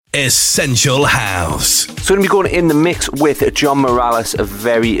Essential House. So we're going to be going in the mix with John Morales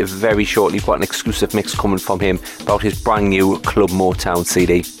very, very shortly. We've got an exclusive mix coming from him about his brand new Club Motown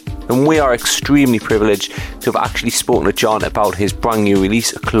CD. And we are extremely privileged to have actually spoken to John about his brand new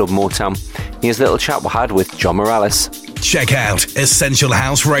release, Club Motown. Here's a little chat we had with John Morales. Check out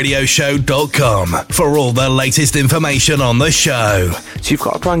EssentialHouseRadioshow.com for all the latest information on the show. So you've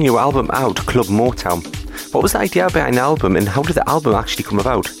got a brand new album out, Club Motown. What was the idea behind the album, and how did the album actually come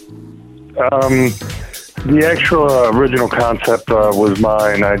about? The actual original concept was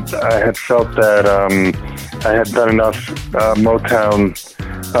mine. I had felt that I had done enough Motown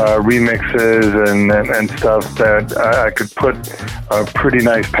remixes and stuff that I could put a pretty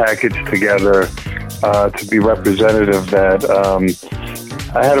nice package together to be representative. That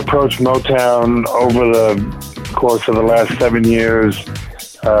I had approached Motown over the course of the last 7 years,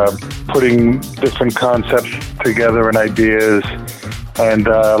 putting different concepts together and ideas. And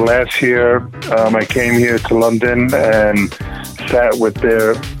last year, I came here to London and sat with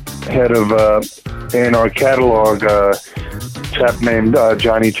their head of A&R catalog, a chap named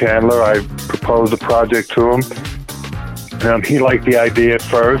Johnny Chandler. I proposed a project to him. He liked the idea at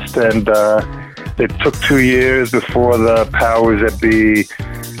first, and it took 2 years before the powers that be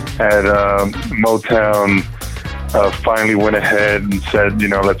at Motown finally went ahead and said,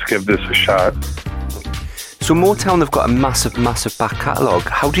 let's give this a shot. So Motown have got a massive back catalogue.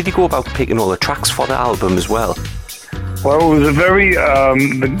 How did you go about picking all the tracks for the album as well? Well, it was a very...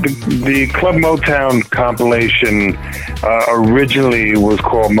 the Club Motown compilation originally was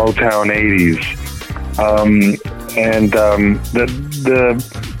called Motown 80s. The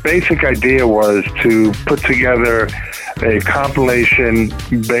basic idea was to put together a compilation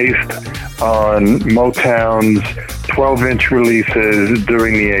based on Motown's 12-inch releases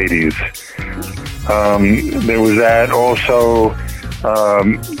during the 80s. There was that. Also,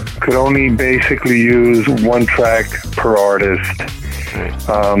 could only basically use one track per artist.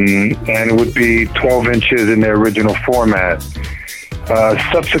 And it would be 12 inches in their original format.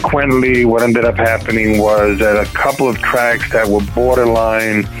 Subsequently, what ended up happening was that a couple of tracks that were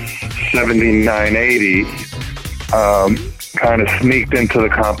borderline 79-80 kind of sneaked into the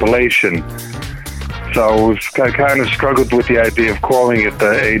compilation. So I kind of struggled with the idea of calling it the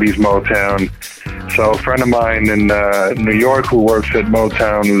 80s Motown. So a friend of mine in New York who works at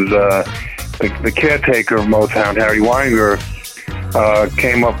Motown, who's the caretaker of Motown, Harry Weinger,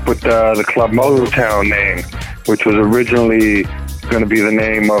 came up with the Club Motown name, which was originally going to be the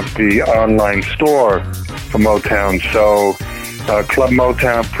name of the online store for Motown. So Club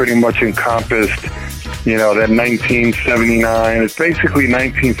Motown pretty much encompassed, that 1979, it's basically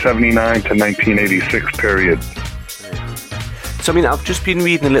 1979 to 1986 period. So, I've just been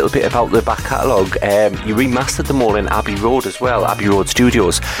reading a little bit about the back catalogue. You remastered them all in Abbey Road as well, Abbey Road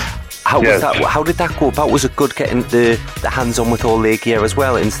Studios. How was that? How did that go about? Was it good getting the hands-on with all their gear as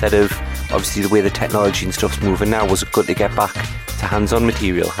well, instead of, obviously, the way the technology and stuff's moving now? Was it good to get back to hands-on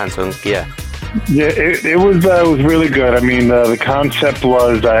material, hands-on gear? Yeah, it was really good. The concept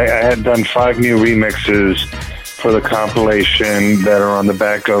was I had done 5 new remixes for the compilation that are on the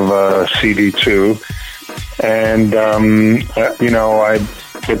back of CD2. And, I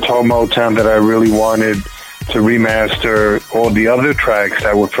had told Motown that I really wanted to remaster all the other tracks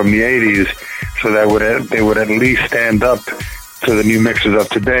that were from the 80s so that they would at least stand up to the new mixes of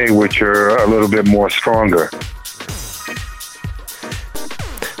today, which are a little bit more stronger.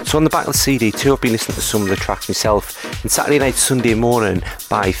 So on the back of the CD too, I've been listening to some of the tracks myself, and Saturday Night Sunday Morning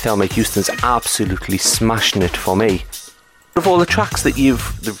by Thelma Houston's absolutely smashing it for me. Of all the tracks that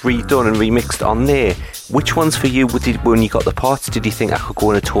you've redone and remixed on there, which ones for you, when you got the parts, did you think I could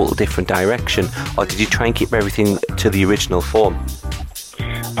go in a total different direction, or did you try and keep everything to the original form?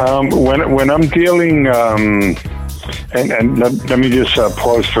 When I'm dealing, and let me just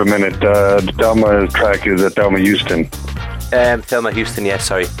pause for a minute. The Thelma track is at Thelma Houston. Thelma Houston, yeah,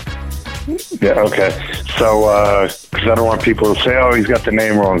 sorry. Yeah, okay. So, because I don't want people to say, "Oh, he's got the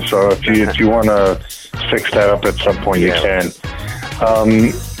name wrong." So, if you want to fix that up at some point, you can.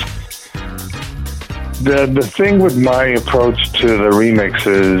 The thing with my approach to the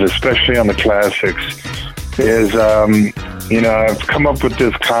remixes, especially on the classics, is I've come up with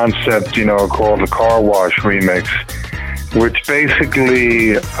this concept, called the car wash remix, which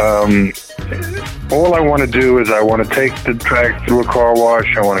basically all I want to do is I want to take the track through a car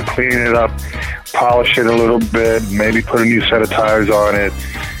wash. I want to clean it up, polish it a little bit, maybe put a new set of tires on it,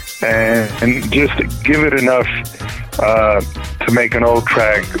 and just give it enough to make an old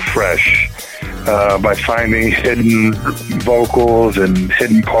track fresh by finding hidden vocals and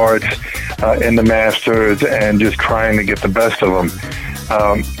hidden parts in the masters and just trying to get the best of them.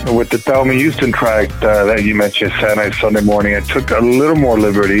 With the Thelma Houston track that you mentioned, Saturday Night, Sunday Morning, I took a little more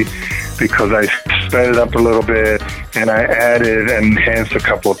liberty because I sped it up a little bit and I added and enhanced a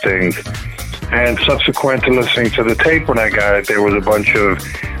couple of things. And subsequent to listening to the tape when I got it, there was a bunch of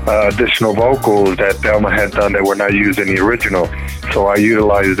additional vocals that Thelma had done that were not used in the original. So I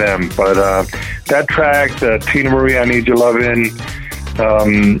utilized them. But that track, the Tina Marie, I Need Your Lovin',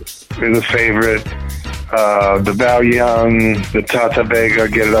 is a favorite. The Val Young, the Tata Vega,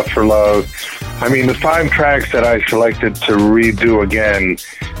 Get It Up for Love. I mean, the 5 tracks that I selected to redo again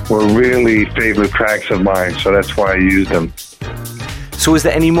were really favorite tracks of mine, so that's why I used them. So is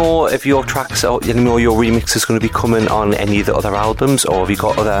there any more of your tracks or any more of your remixes going to be coming on any of the other albums, or have you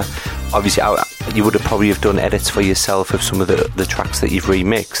got other, obviously you would have probably have done edits for yourself of some of the tracks that you've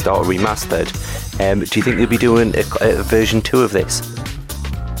remixed or remastered. Do you think you'll be doing a version 2 of this?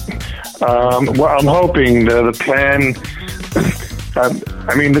 Well, I'm hoping the plan.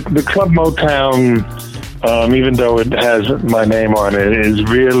 I mean, the Club Motown, even though it has my name on it, is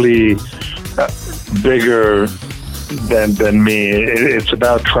really bigger than me. It's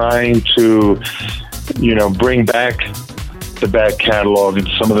about trying to, bring back the back catalog and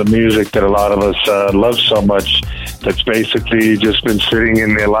some of the music that a lot of us love so much. That's basically just been sitting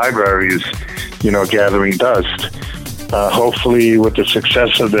in their libraries, gathering dust. Hopefully with the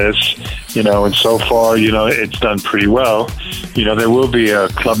success of this, and so far, it's done pretty well. There will be a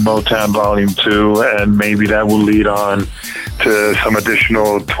Club Motown Volume 2, and maybe that will lead on to some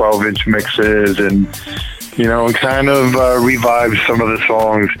additional 12-inch mixes and, and kind of revive some of the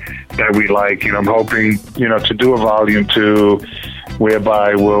songs that we like. I'm hoping, to do a Volume 2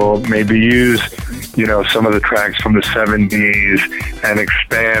 whereby we'll maybe use, some of the tracks from the 70s and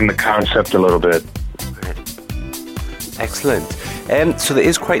expand the concept a little bit. Excellent. So there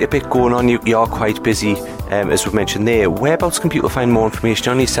is quite a bit going on. You are quite busy, as we've mentioned there. Whereabouts can people find more information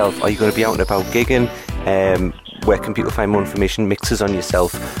on yourself? Are you going to be out and about gigging? Where can people find more information, mixes on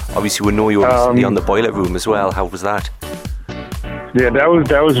yourself? Obviously, we know you were recently on the Boiler Room as well. How was that? Yeah,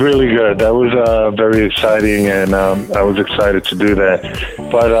 that was really good. That was very exciting, and I was excited to do that.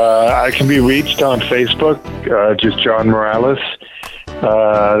 But I can be reached on Facebook, just John Morales.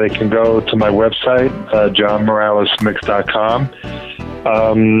 They can go to my website, johnmoralesmix.com.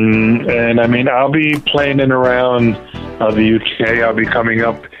 And I mean, I'll be playing in around the UK. I'll be coming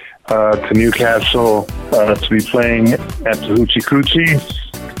up to Newcastle to be playing at the Hoochie Coochie.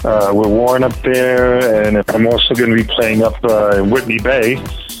 We're Warren up there, and I'm also going to be playing up in Whitney Bay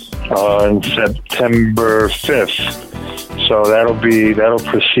on September 5th. So that'll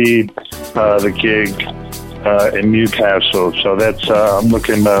precede the gig in Newcastle. So that's I'm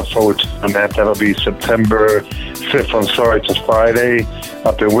looking forward to that. That'll be September 5th. It's a Friday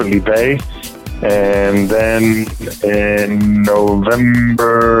up in Whitley Bay. And then in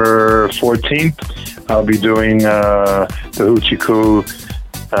November 14th, I'll be doing the Hoochie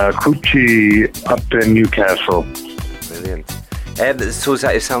Coochie up in Newcastle. Brilliant. So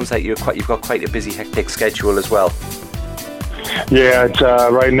it sounds like you've got quite a busy, hectic schedule as well. Yeah, it's,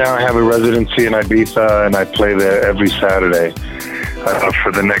 right now I have a residency in Ibiza, and I play there every Saturday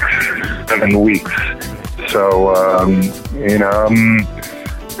for the next 7 weeks. So,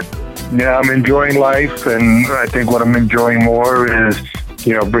 I'm enjoying life, and I think what I'm enjoying more is,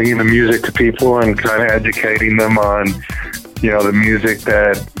 bringing the music to people and kind of educating them on, the music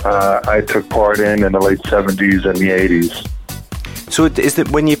that I took part in the late 70s and the 80s. So is it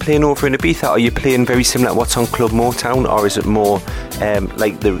when you're playing over in Ibiza, are you playing very similar to what's on Club Motown, or is it more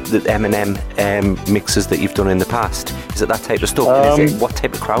like the Eminem mixes that you've done in the past? Is it that type of stuff? What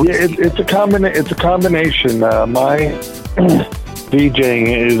type of crowd? Yeah, it's a combination. My DJing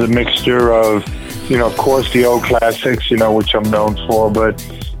is a mixture of, of course, the old classics, which I'm known for, but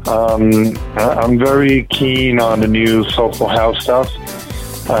I'm very keen on the new soulful house stuff.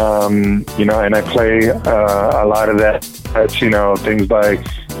 And I play a lot of that. That's, things by,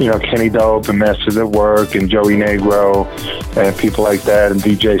 Kenny Dope and Masters at Work and Joey Negro and people like that, and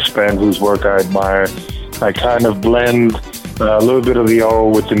DJ Spen, whose work I admire. I kind of blend a little bit of the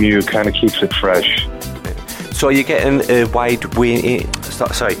old with the new, kind of keeps it fresh. So are you getting a wide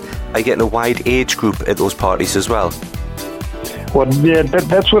age group at those parties as well? Well, yeah,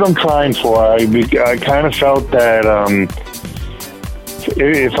 that's what I'm trying for. I kind of felt that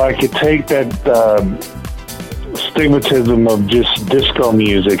if I could take that stigmatism of just disco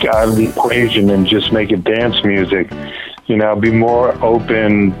music out of the equation and just make it dance music, be more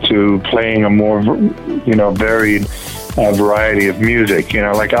open to playing a more, varied variety of music.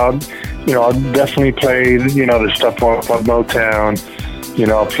 I'll definitely play, the stuff on Motown.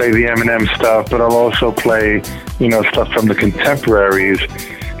 I'll play the Eminem stuff, but I'll also play, stuff from the contemporaries,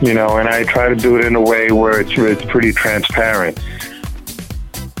 and I try to do it in a way where it's pretty transparent.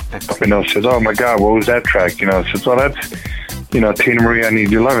 Says, oh my God, what was that track? Says, well, that's, Tina Marie, I Need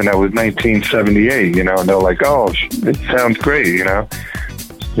Your Lovin'. That was 1978, and they're like, oh, it sounds great, I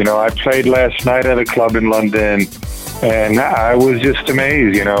played last night at a club in London, and I was just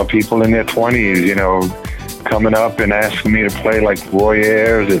amazed, people in their 20s, coming up and asking me to play like Roy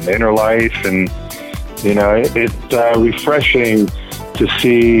Ayers and Inner Life, and, it's refreshing to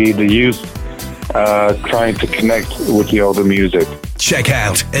see the youth trying to connect with the older music. Check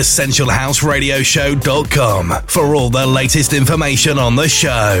out EssentialHouseRadioshow.com for all the latest information on the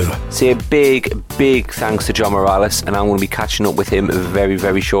show. Say a big thanks to John Morales, and I'm going to be catching up with him very,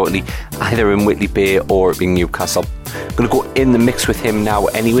 very shortly, either in Whitley Bay or in Newcastle. I'm going to go in the mix with him now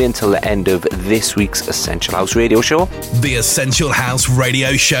anyway until the end of this week's Essential House Radio Show. The Essential House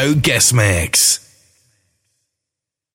Radio Show guest mix.